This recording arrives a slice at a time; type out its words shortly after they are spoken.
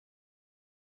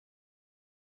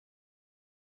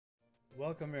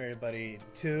Welcome everybody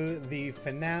to the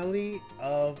finale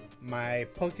of my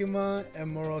Pokemon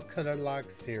Emerald Colorlocke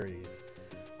series.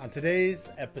 On today's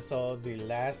episode, the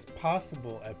last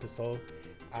possible episode,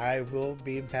 I will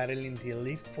be battling the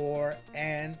Elite Four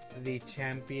and the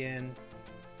champion.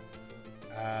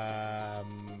 I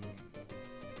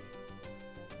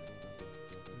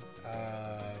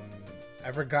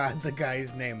forgot the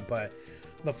guy's name, but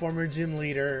the former gym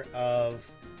leader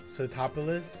of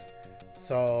Sotopolis.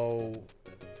 So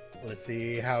let's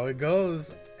see how it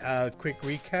goes. Quick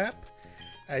recap.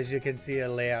 As you can see,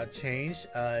 a layout change.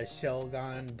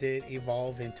 Shelgon did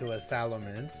evolve into a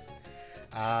Salamence.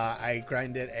 I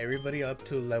grinded everybody up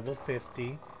to level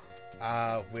 50.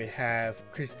 We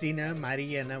have Christina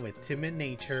Mariana with Timid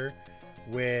Nature,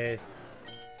 with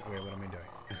what am I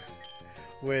doing?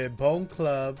 With Bone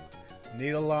Club,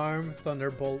 Needle Arm,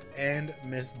 Thunderbolt, and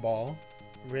Mist Ball.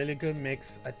 Really good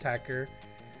mix attacker.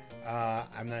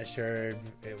 I'm not sure if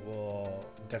it will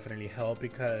definitely help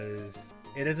because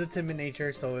it is a timid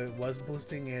nature, so it was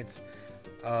boosting its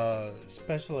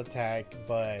special attack,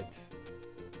 but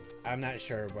I'm not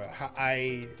sure. But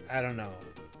I don't know.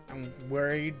 I'm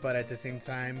worried, but at the same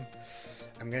time,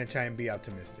 I'm gonna try and be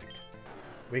optimistic.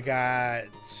 We got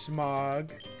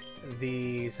Smog,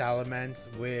 the Salamence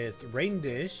with Rain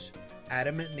Dish,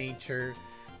 Adamant Nature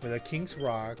with a King's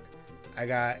Rock. I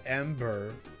got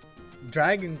Ember,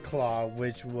 Dragon Claw,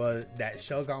 which was that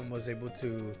Shelgon was able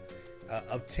to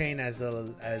obtain as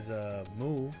a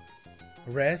move.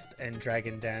 Rest and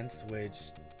Dragon Dance,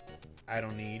 which I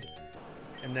don't need.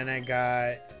 And then I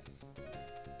got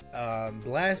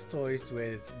Blastoise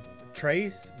with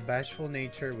Trace, Bashful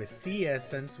Nature with Sea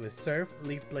Essence with Surf,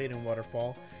 Leaf Blade, and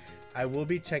Waterfall. I will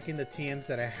be checking the TMs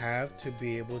that I have to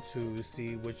be able to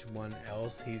see which one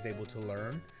else he's able to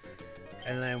learn.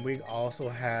 And then we also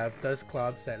have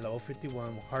Dusclops at level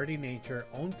 51, Hardy Nature,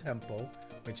 Own Tempo,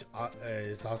 which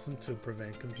is awesome to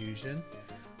prevent confusion.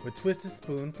 With Twisted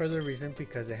Spoon for the reason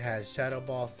because it has Shadow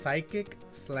Ball, Psychic,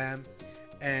 Slam,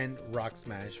 and Rock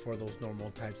Smash for those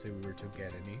normal types if we were to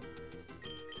get any.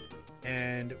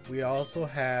 And we also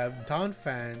have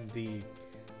Donphan,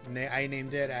 I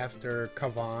named it after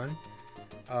Kavan.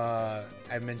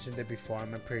 I mentioned it before in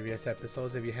my previous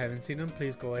episodes. If you haven't seen them,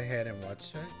 please go ahead and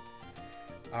watch it.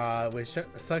 With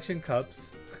suction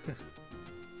cups.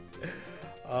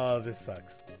 Oh, this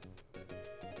sucks.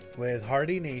 With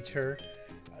Hardy Nature,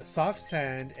 Soft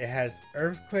Sand, it has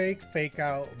Earthquake, Fake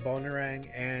Out, Bonerang,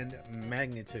 and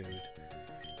Magnitude.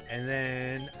 And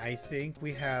then I think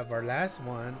we have our last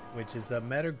one, which is a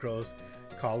Metagross,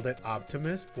 called it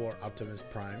Optimus for Optimus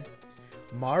Prime.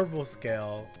 Marvel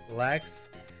Scale, Lex,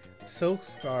 Silk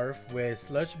Scarf with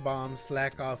Slush Bomb,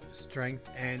 Slack Off, Strength,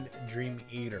 and Dream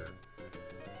Eater.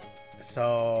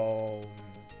 So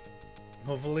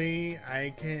hopefully I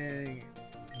can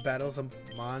battle some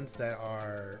mons that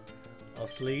are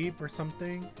asleep or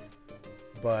something,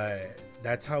 but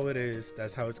that's how it is.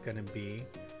 That's how it's gonna be.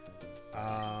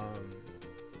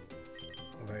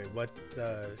 Wait, what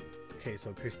the okay,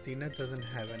 so Christina doesn't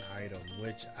have an item,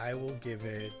 which I will give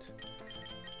it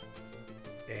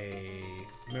a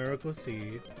Miracle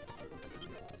Seed.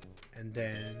 And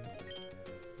then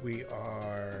we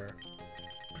are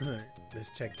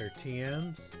let's check their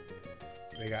TMs.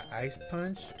 We got Ice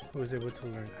Punch. Who's able to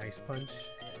learn Ice Punch?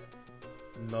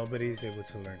 Nobody's able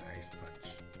to learn Ice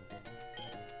Punch.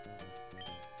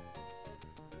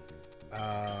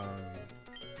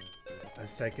 A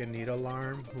second Needle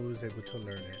Arm. Who's able to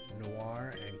learn it?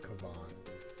 Noir and Kavan.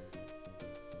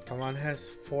 Kavan has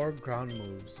 4 ground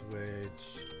moves,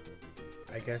 which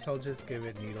I guess I'll just give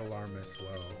it Needle Arm as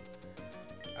well.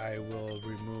 I will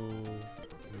remove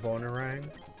Bonerang.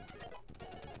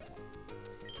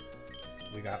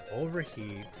 We got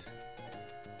Overheat,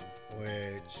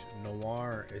 which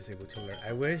Noir is able to learn.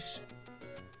 I wish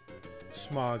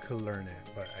Smog could learn it,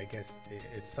 but I guess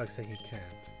it sucks that he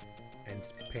can't. And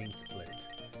Pain Split.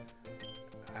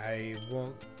 I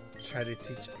won't try to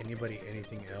teach anybody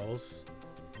anything else.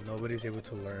 Nobody's able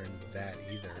to learn that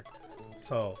either.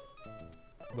 So,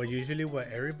 but usually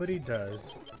what everybody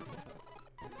does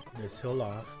is heal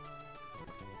off.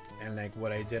 And like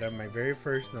what I did on my very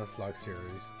first Nuzlocke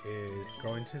series is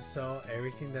going to sell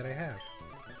everything that I have.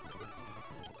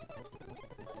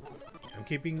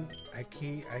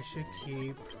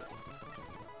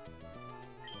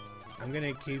 I'm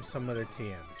gonna keep some of the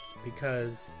TMs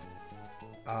because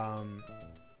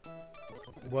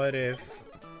what if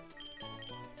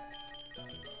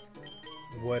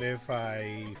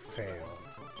I fail?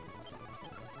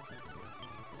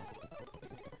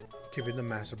 Keeping the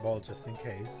Master Ball just in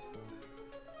case.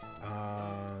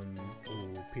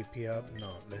 Ooh, PP up.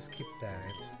 No, let's keep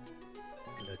that.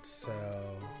 Let's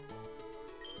sell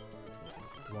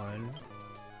one.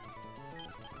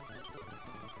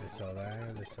 Let's sell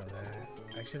that. Let's sell that.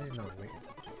 Actually, no, wait.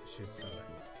 Should sell it.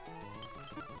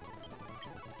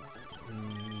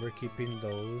 We're keeping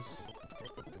those.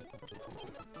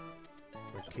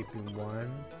 We're keeping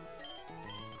one.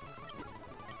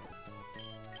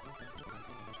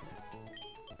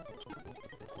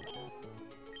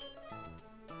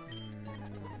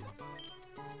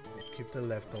 Keep the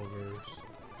leftovers.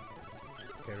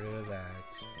 Get rid of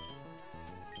that.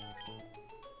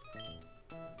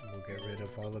 We'll get rid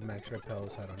of all the max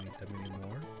repels. I don't need them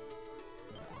anymore.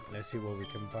 Let's see what we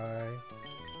can buy.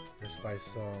 Let's buy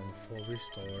some full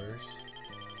restores.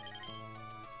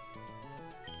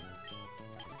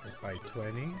 Let's buy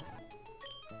 20.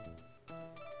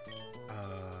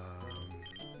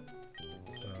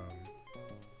 Some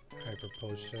hyper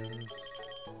potions.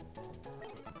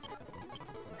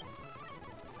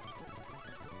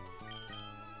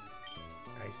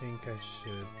 I think I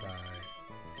should buy.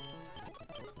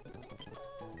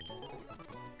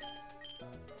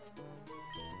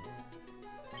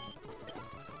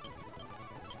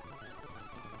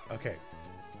 Okay.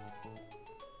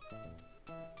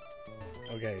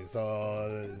 Okay,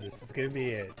 so this is gonna be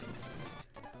it.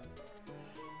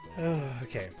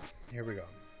 Okay, here we go.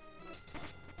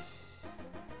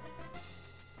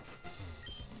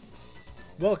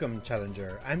 Welcome,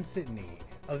 Challenger. I'm Sydney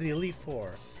of the Elite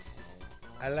Four.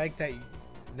 I like that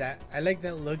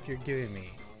look you're giving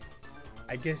me.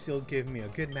 I guess you'll give me a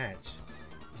good match.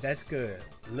 That's good.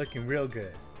 Looking real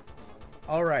good.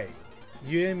 Alright,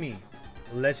 you and me.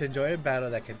 Let's enjoy a battle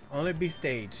that can only be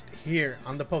staged here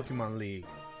on the Pokemon League.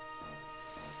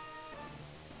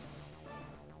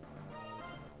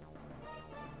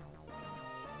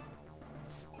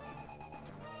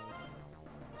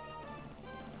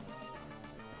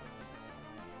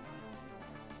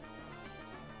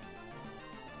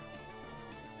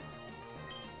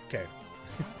 Okay.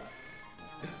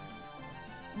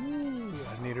 Ooh,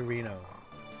 I need a Reno.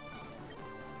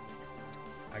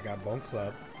 I got Bone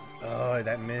Club. Oh,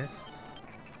 that missed.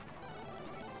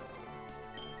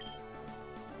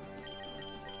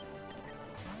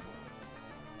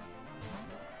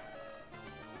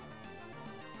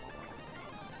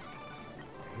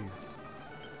 He's...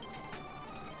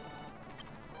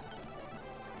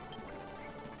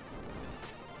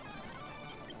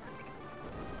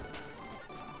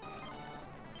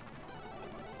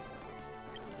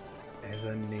 As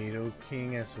a Nido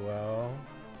King as well.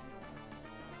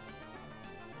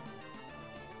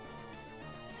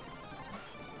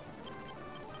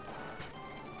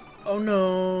 Oh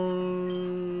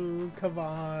no! Come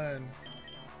on!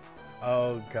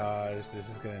 Oh gosh, this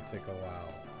is gonna take a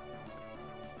while.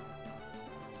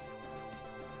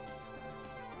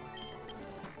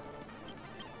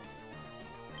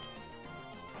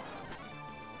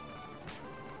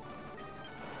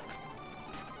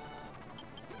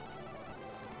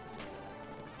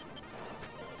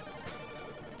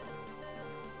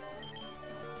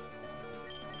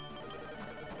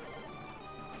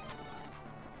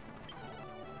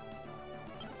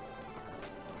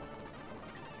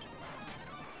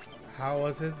 How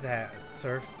was it that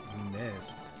Surf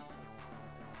missed?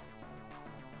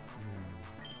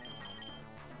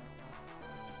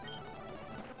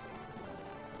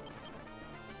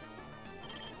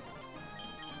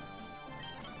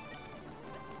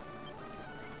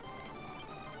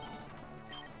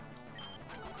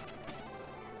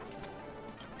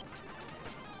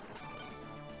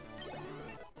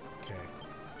 Okay.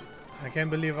 I can't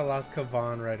believe I lost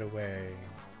Kavan right away.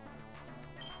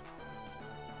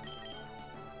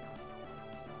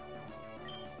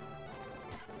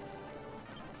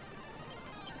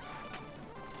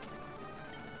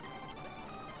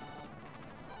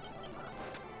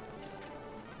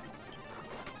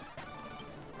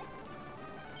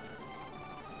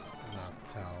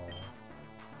 Towel.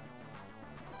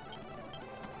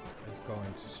 Let's go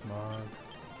into Smog.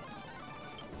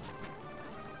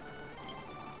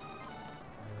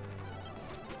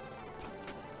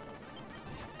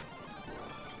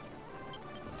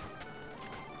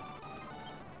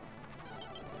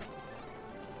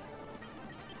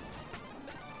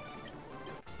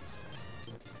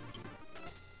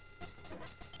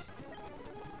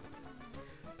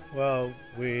 Well,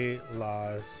 we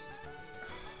lost.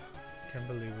 Can't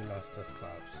believe we lost those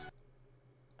clubs.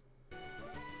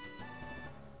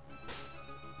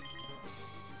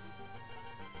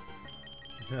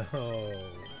 No.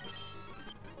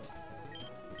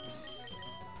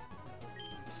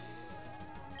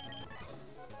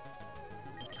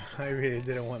 I really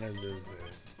didn't want to lose it.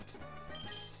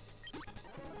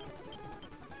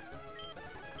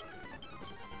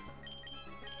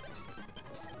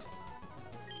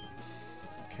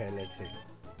 Okay, let's see.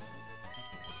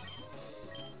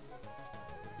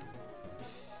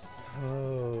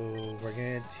 Oh, we're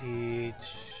gonna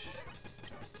teach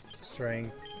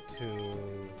strength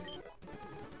to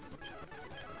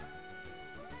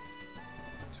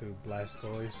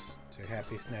Blastoise, to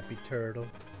Happy Snappy Turtle.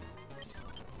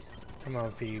 Come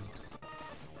on, Phoebes.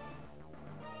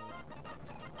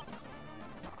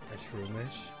 A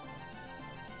Shroomish.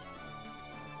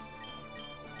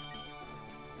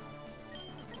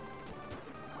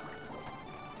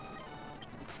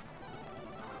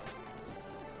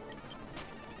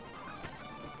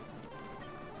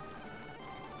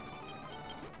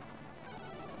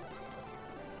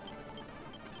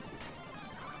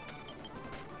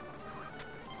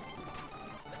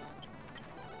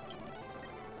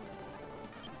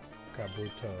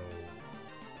 Kabuto.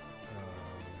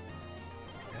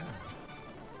 Yeah.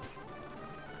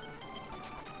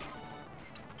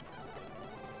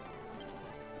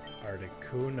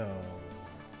 Articuno.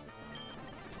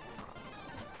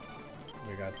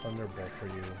 We got Thunderbolt for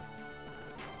you.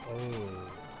 Oh.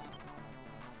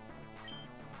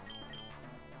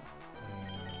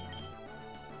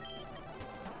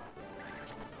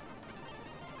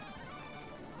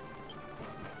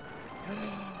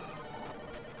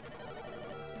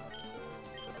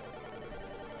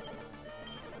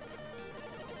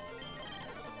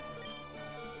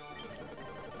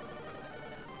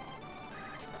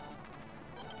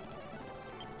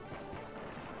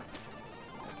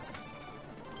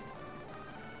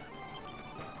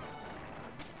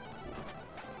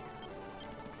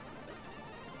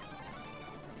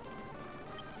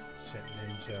 Shit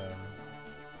Ninja.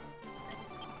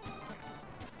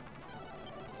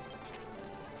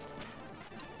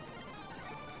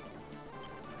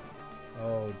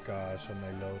 Oh gosh, on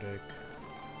my Lodic.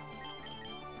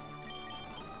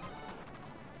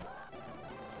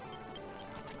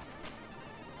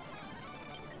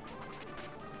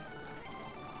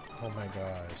 Oh my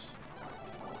gosh.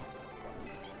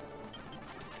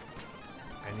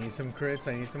 I need some crits,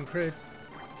 I need some crits.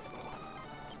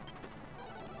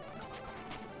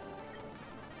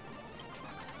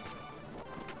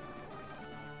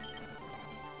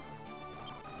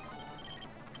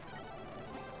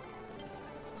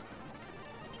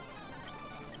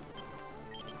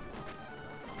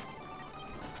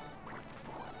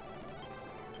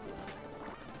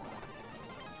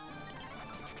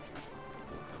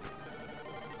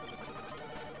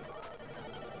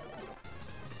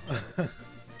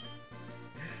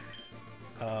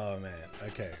 Oh man,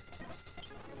 okay.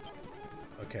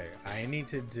 Okay, I need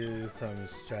to do some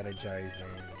strategizing.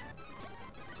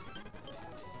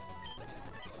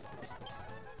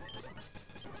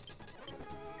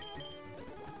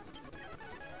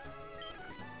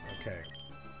 Okay.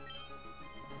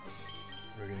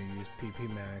 We're gonna use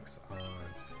PP Max on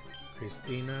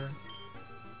Christina.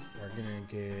 We're gonna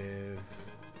give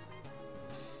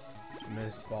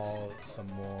Miss Ball some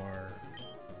more.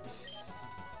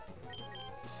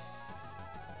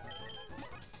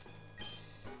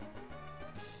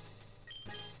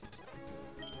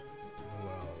 Who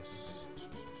else?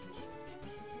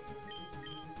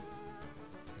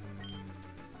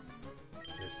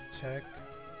 Let's check.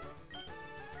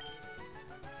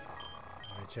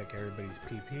 I check everybody's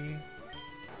PP.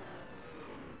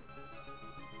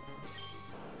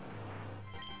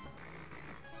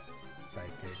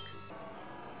 Psychic.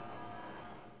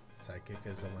 Psychic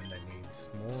is the one that needs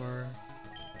more.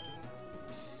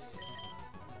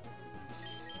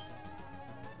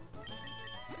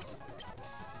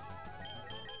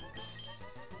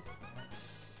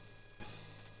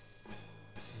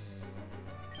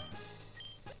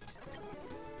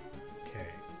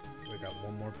 Okay, we got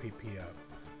one more PP up.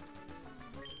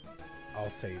 I'll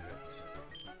save it.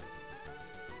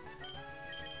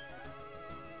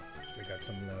 We got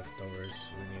some leftovers.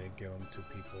 We need to give them to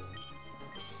people.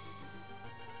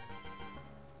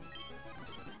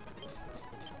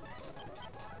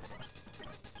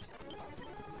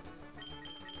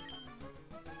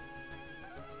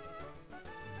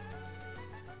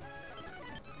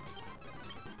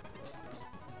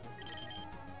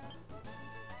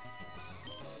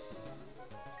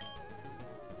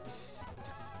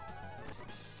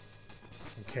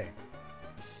 Okay.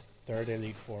 Third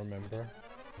Elite Four member.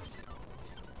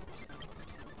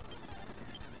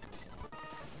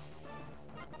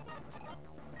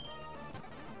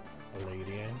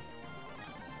 Aladian.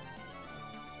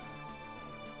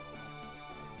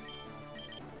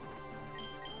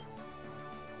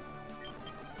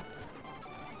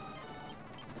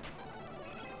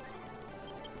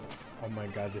 Oh my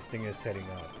god, this thing is setting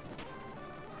up.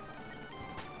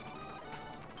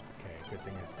 Okay, good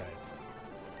everything is dead.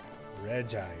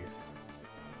 Reg eyes.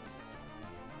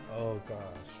 Oh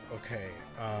gosh. Okay.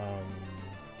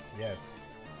 Yes.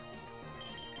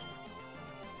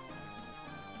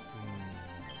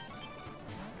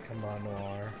 Come on,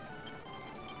 Noir.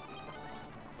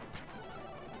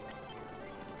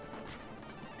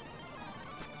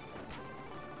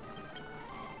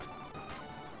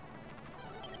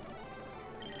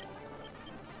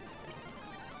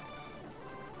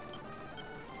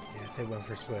 Yes, it went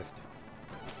for Swift.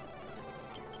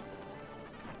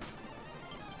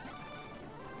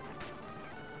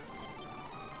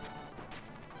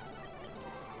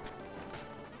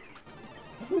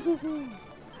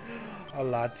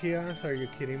 Alatias? Are you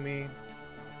kidding me?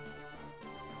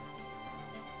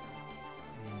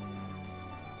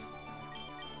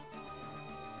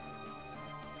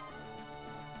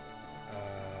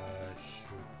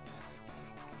 Shoot.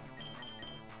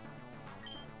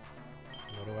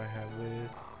 What do I have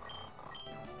with?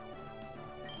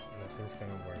 Nothing's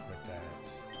gonna work with that.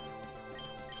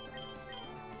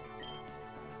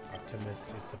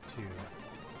 Optimus, it's up to you.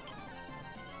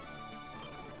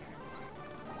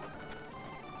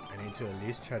 I need to at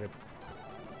least try to...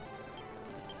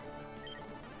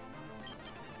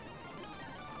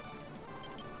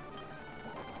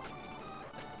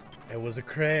 It was a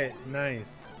crit.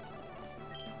 Nice.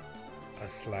 A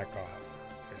slack off.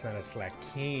 It's not a slack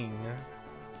king.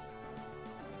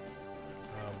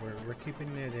 We're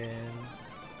keeping it in.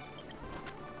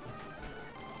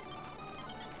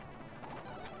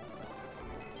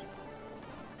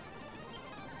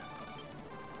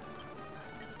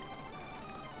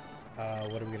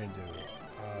 What are we gonna do?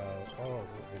 What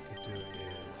we could do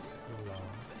is hold on.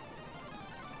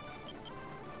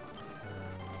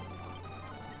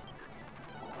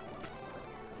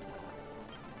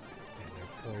 Okay,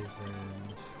 they're poisoned.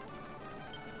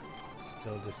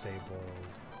 Still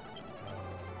disabled.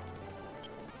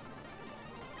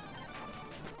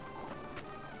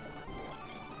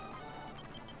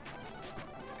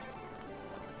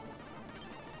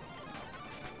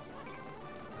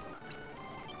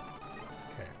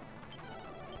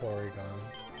 Porygon.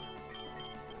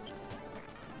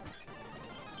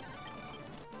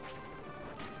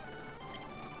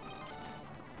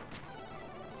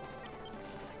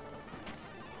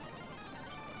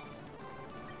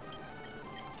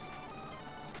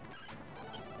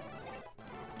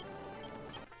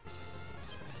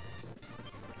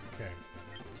 Okay.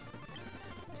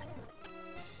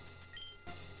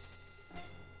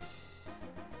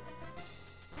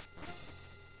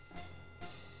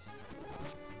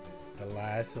 The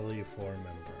last Elite Four member.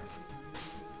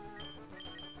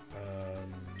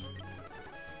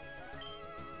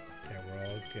 Okay, we're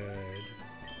all good.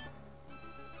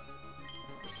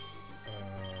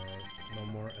 No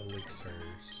more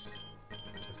elixirs.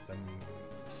 Just an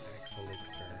X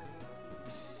elixir.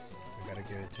 We gotta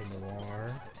give it to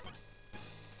Noir.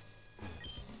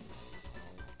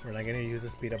 We're not gonna use the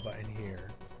speed up button here,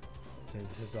 since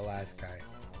this is the last guy.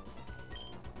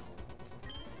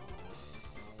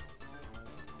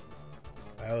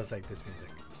 I always like this music.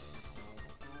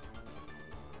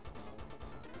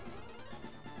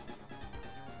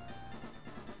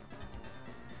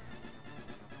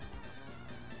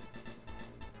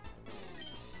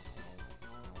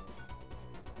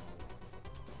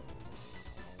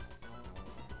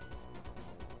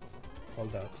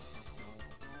 Hold up.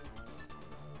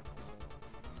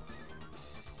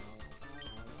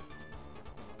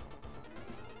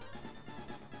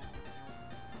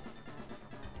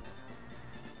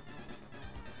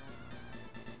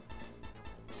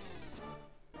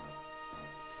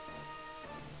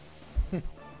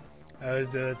 I always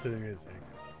do that to the music.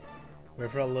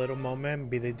 Wait for a little moment,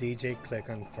 be the DJ, click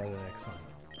on for the next song.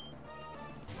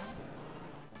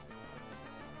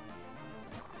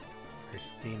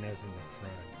 Christina's in the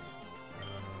front.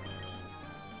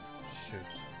 Shoot.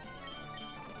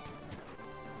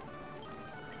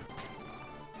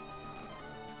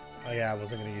 Oh yeah, I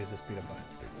wasn't gonna use the speed up button.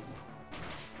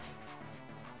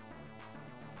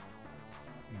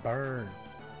 Burn.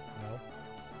 No.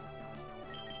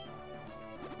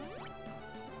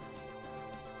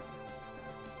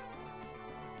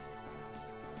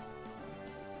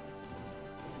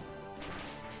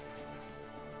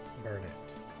 Burn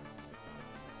it.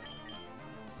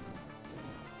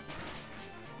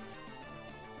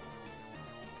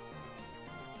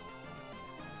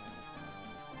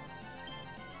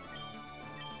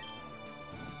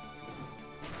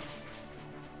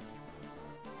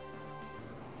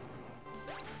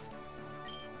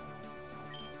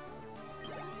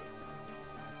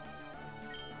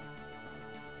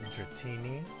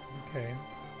 Dratini, okay.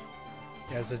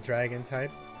 He has a dragon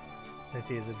type, since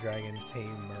he is a dragon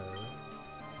tamer.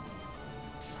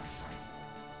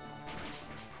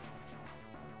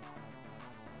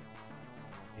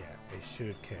 Yeah, it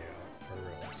should KO for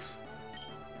reals.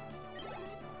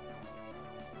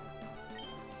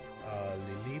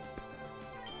 Lilip.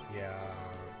 Yeah,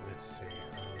 let's see.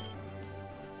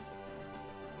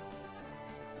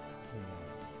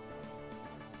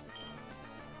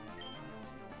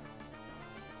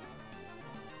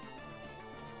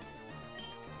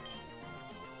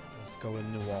 Let's go with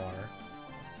Noir.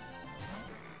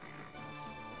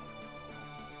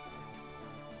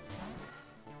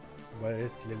 What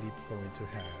is Lilip going to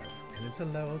have? And it's a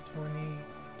level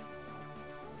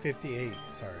 58,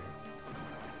 sorry.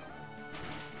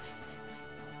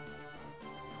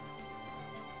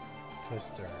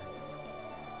 Twister.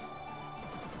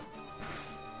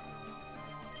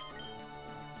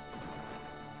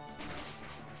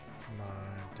 Come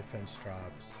on, defense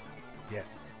drops.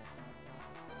 Yes.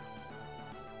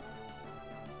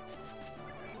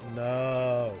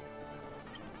 No.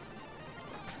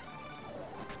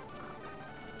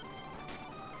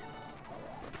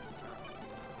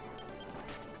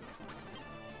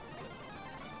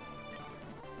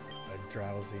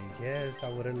 Drowsy. Yes, I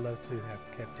would have loved to have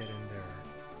kept it in there.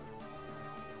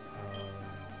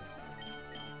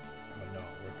 But no,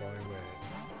 we're going with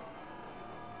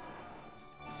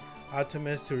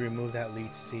Optimus to remove that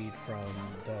leech seed from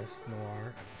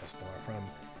from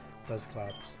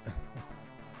Dustclops.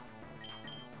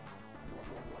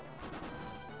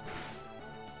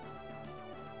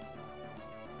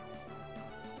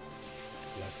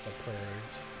 Bless the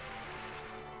Purge.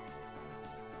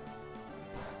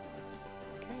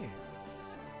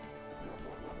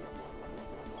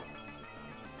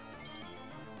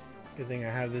 Good thing I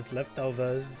have this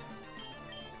leftovers.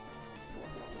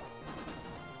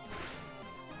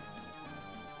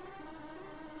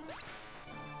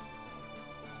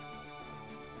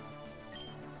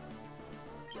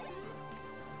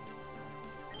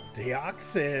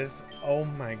 Deoxys! Oh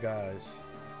my gosh.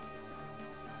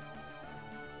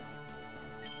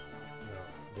 No,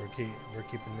 we're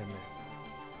keeping them in.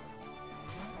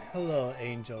 Hello,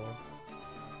 Angel.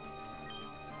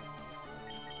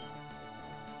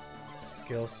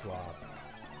 Skill swap.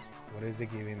 What is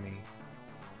it giving me?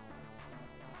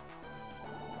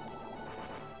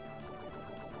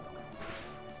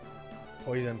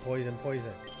 Poison, poison,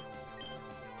 poison.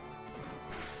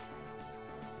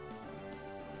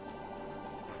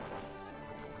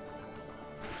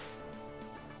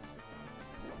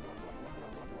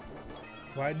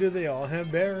 Why do they all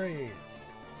have berries?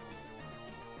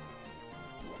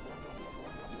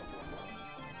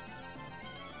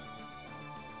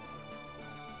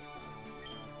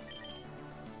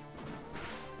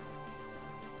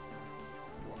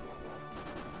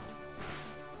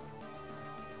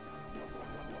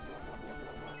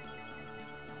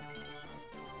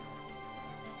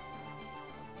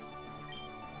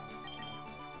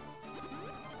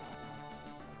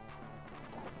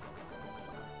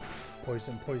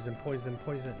 Poison, poison, poison,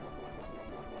 poison.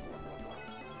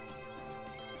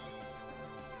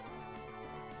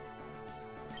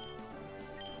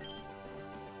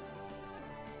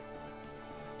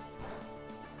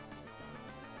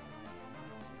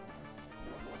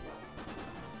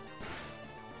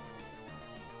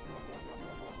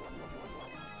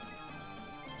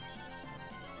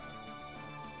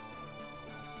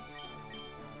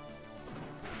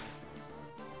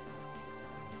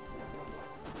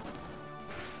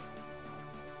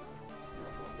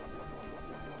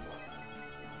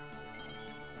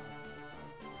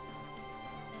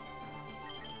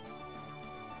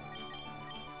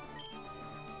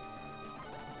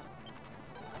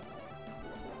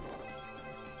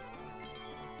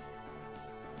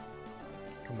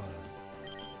 Come on.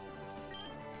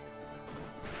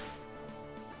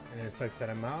 And it sucks that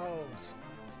I'm out.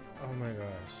 Oh my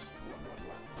gosh.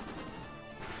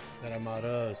 That I'm out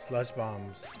of slush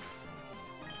bombs.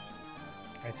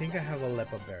 I think I have a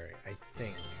Lepa Berry. I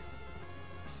think.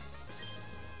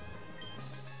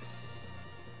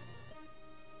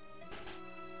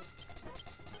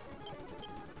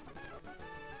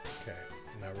 Okay.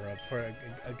 Now we're up for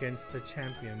against the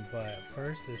champion. But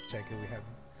first, let's check if we have.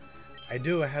 I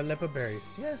do. I have Lepa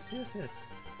Berries. Yes, yes, yes.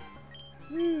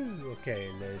 Woo. Okay.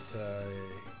 Let's.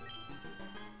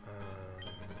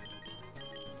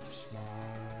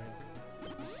 Smog.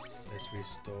 Let's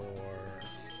restore.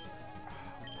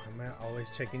 Why am I always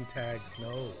checking tags?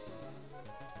 No.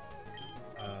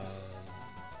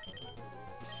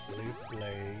 Leaf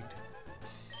Blade.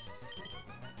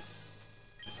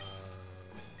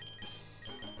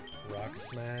 Rock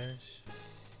Smash.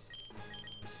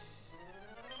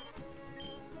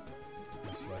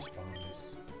 flash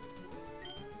bombs.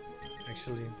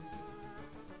 Actually,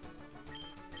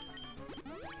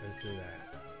 let's do that.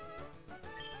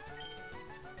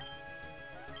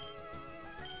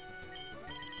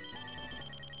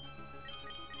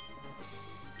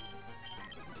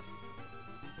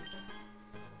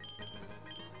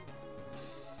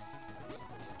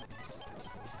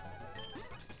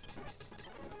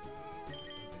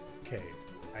 Okay,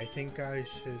 I think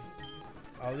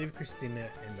I'll leave Christina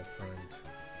in the front.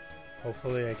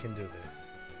 Hopefully I can do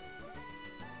this.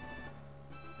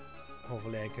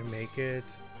 Hopefully I can make it.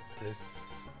 This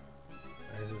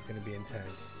is gonna be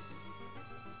intense.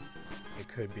 It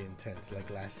could be intense like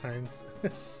last time's.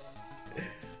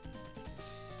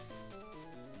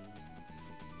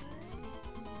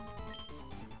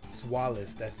 It's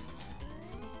Wallace,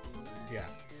 yeah.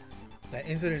 That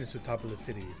incident in Sootopolis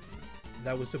Cities.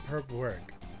 That was superb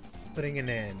work, putting an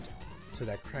end to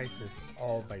that crisis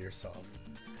all by yourself.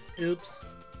 Oops.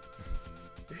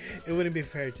 It wouldn't be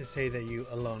fair to say that you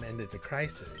alone ended the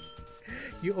crisis.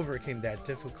 You overcame that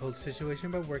difficult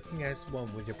situation by working as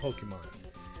one with your Pokemon.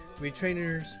 We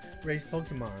trainers raise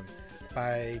Pokemon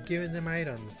by giving them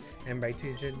items and by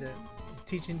teaching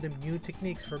them new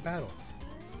techniques for battle.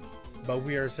 But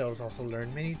we ourselves also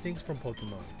learn many things from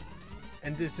Pokemon.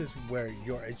 And this is where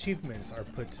your achievements are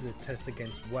put to the test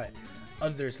against what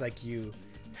others like you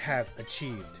have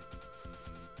achieved.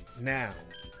 Now,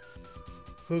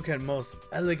 who can most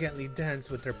elegantly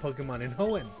dance with their Pokemon in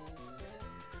Hoenn?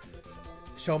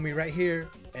 Show me right here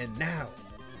and now.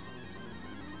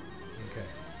 Okay.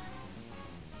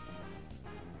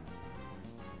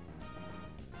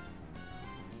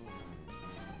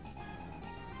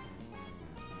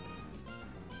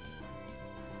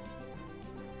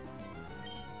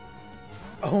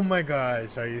 Oh my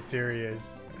gosh, are you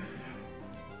serious?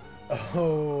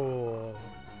 Oh.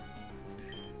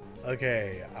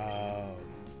 Okay,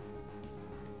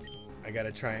 I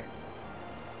gotta try.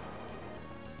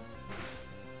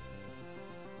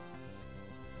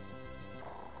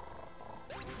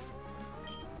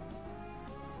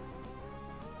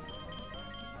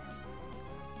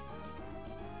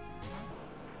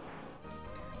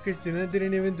 Christina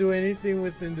didn't even do anything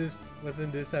within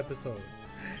this episode.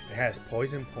 It has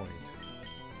poison point.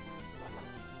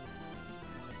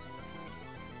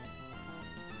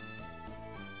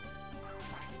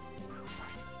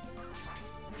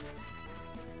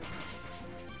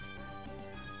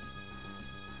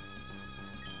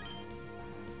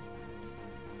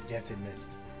 Yes, it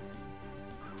missed.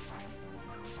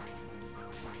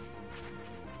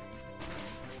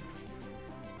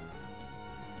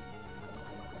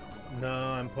 No,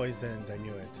 I'm poisoned. I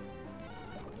knew it.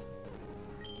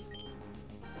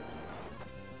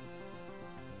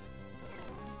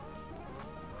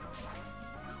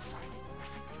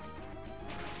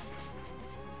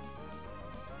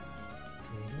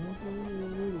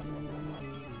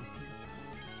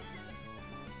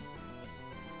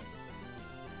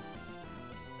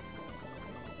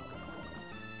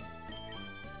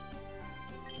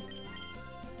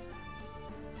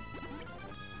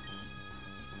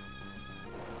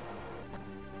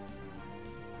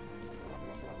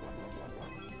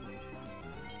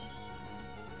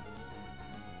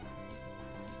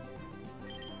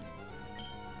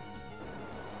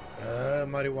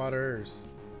 Muddy waters.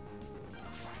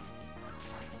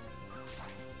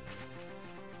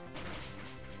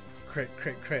 Crit,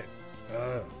 crit, crit.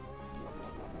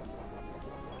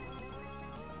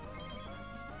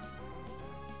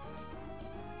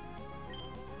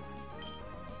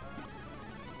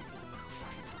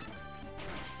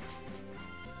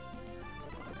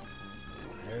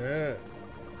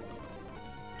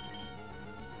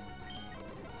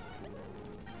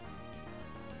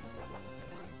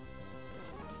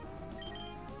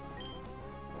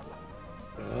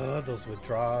 Those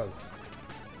withdraws.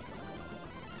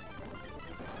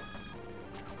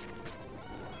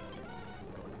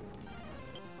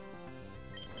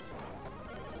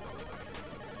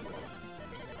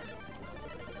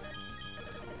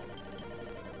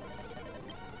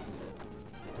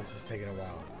 This is taking a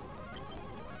while.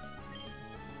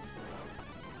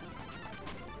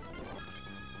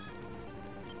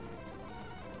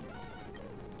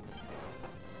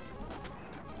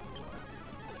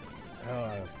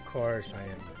 Oh, of course I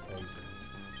am poisoned.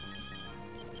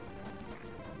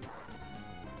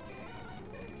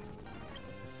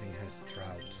 This thing has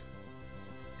drought.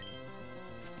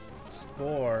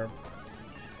 Spore.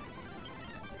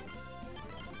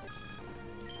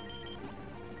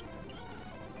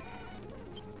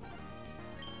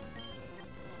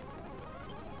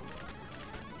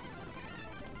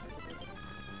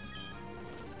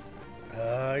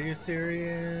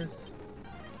 serious?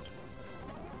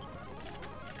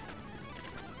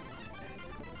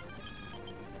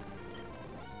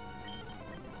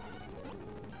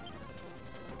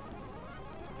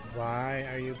 Why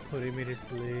are you putting me to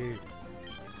sleep?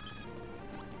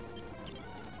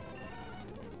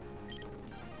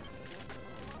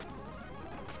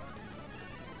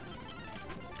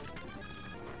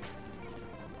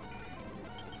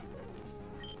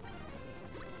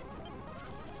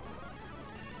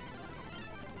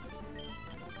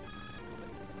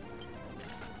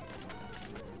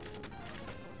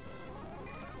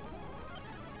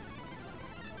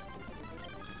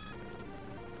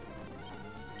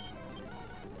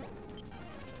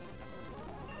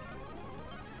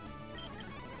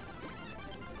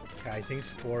 Okay, I think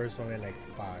Spore is only like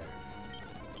 5.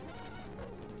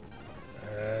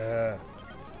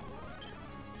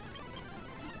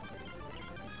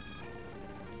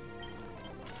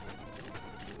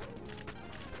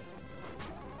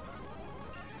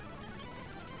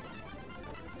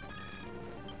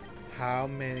 How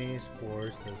many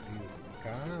spores does he's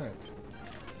got?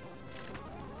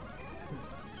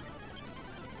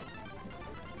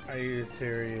 Are you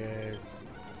serious?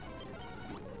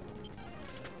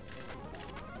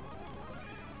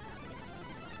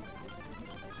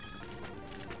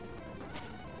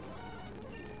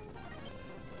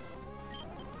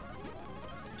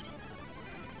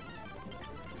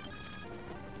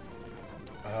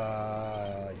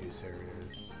 Are you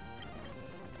serious?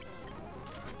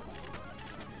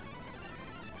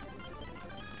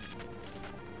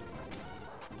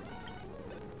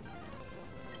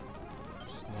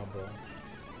 Snubble.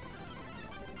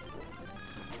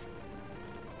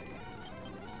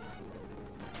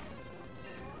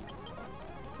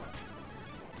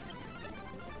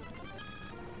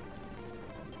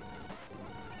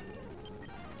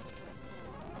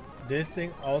 This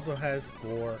thing also has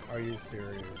Spore. Are you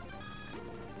serious?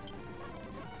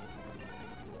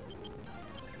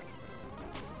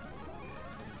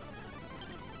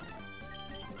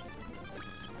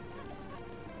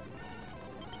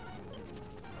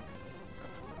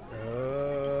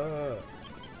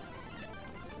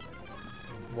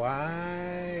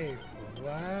 Why?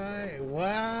 Why?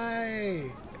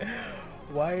 Why?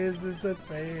 Why is this a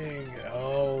thing?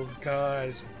 Oh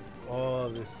gosh. Oh,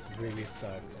 this really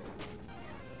sucks.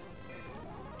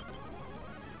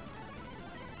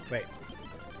 Wait.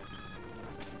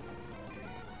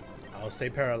 I'll stay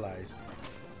paralyzed.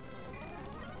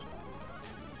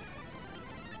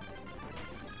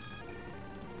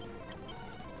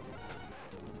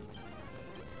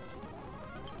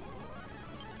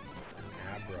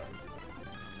 Abra.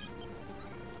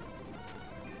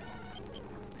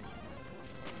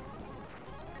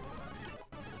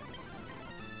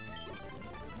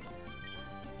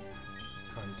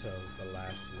 Hunter's the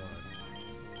last one.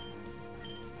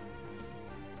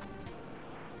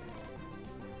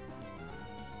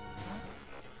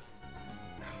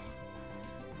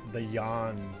 The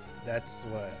yawns, that's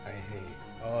what I hate.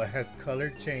 Oh, it has color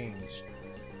change.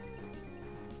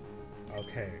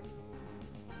 Okay.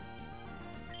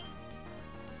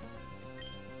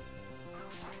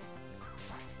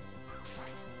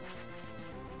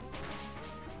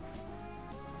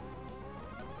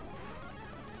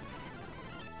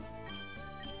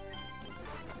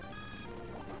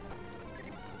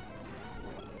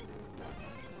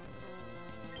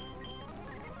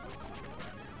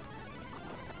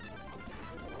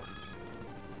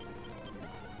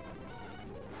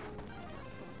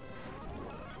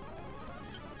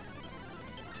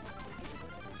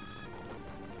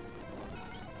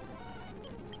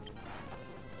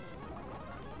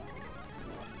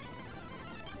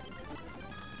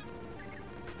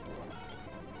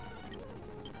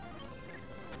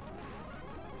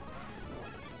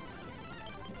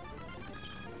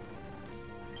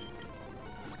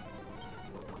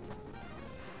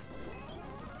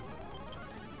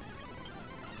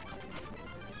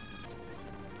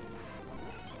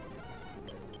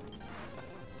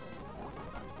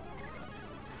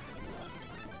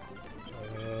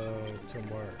 Two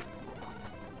more.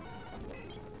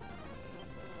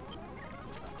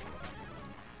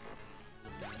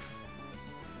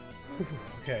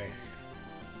 Okay.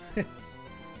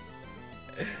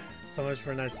 So much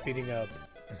for not speeding up.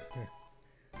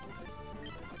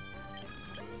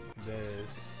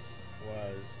 This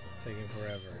was taking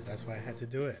forever. That's why I had to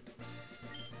do it.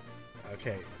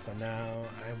 Okay, so now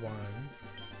I won.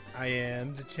 I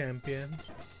am the champion.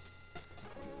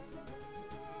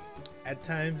 At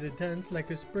times it danced like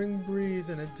a spring breeze,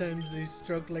 and at times they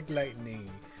struck like lightning.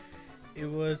 It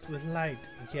was with light,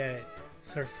 yet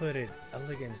sure-footed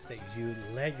elegance that you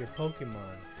led your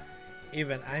Pokemon.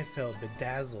 Even I felt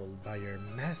bedazzled by your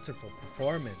masterful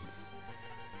performance.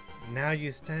 Now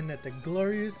you stand at the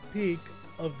glorious peak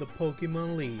of the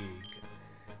Pokemon League.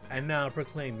 I now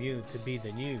proclaim you to be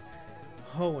the new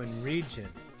Hoenn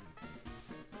Regent.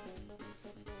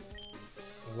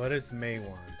 What does May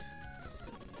want?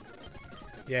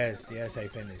 Yes, I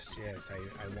finished. Yes, I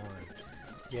won.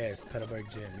 Yes, Petalburg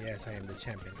Gym. Yes, I am the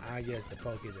champion. Ah, yes, the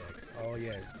Pokédex. Oh,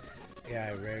 yes. Yeah,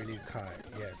 I rarely caught.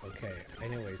 Yes, okay.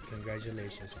 Anyways,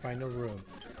 congratulations. Final room.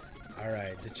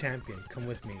 Alright, the champion. Come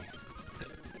with me.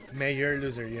 May, you're a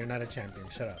loser. You're not a champion.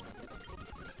 Shut up.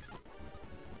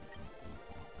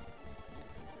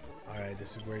 Alright,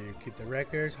 this is where you keep the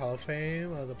records. Hall of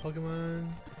Fame of the Pokemon.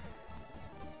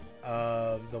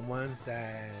 Of the ones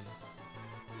that...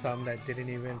 Some that didn't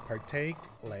even partake.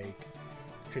 Like,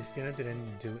 Christina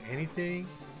didn't do anything.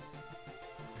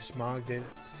 Smog did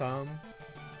some.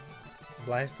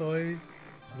 Blastoise,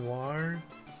 Noir,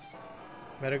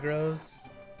 Metagross,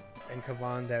 and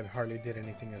Kavan that hardly did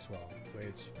anything as well.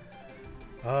 Which,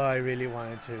 oh, I really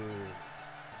wanted to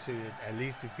at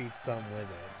least defeat some with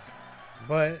it.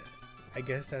 But I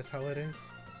guess that's how it is.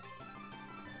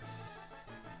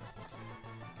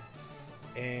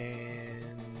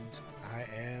 And I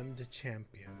am the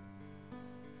champion.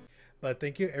 But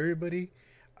thank you everybody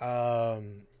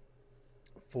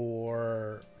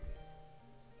for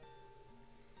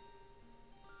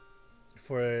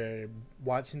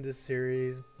watching this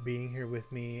series, being here with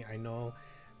me. I know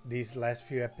these last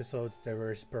few episodes they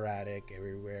were sporadic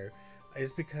everywhere.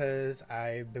 It's because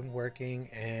I've been working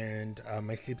and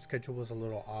my sleep schedule was a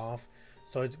little off,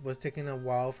 so it was taking a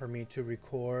while for me to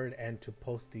record and to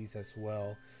post these as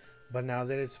well. But now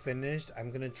that it's finished,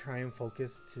 I'm gonna try and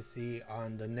focus to see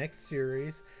on the next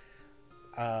series,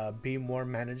 be more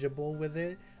manageable with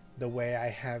it, the way I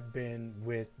have been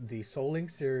with the Soul Link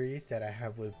series that I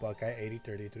have with Buckeye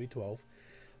 803312,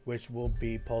 which will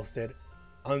be posted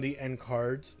on the end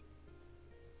cards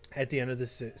at the end of the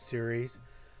series.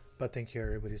 But thank you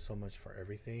everybody so much for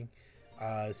everything.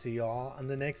 See y'all on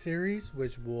the next series,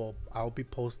 which I'll be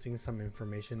posting some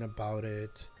information about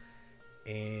it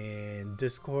in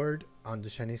Discord, on the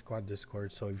Shiny Squad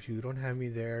Discord. So if you don't have me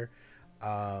there,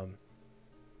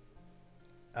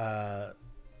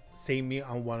 see me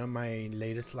on one of my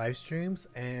latest live streams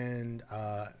and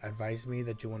advise me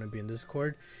that you want to be in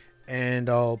Discord, and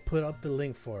I'll put up the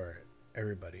link for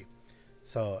everybody.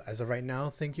 So as of right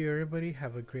now, thank you everybody.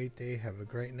 Have a great day, have a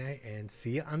great night, and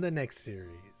see you on the next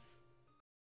series.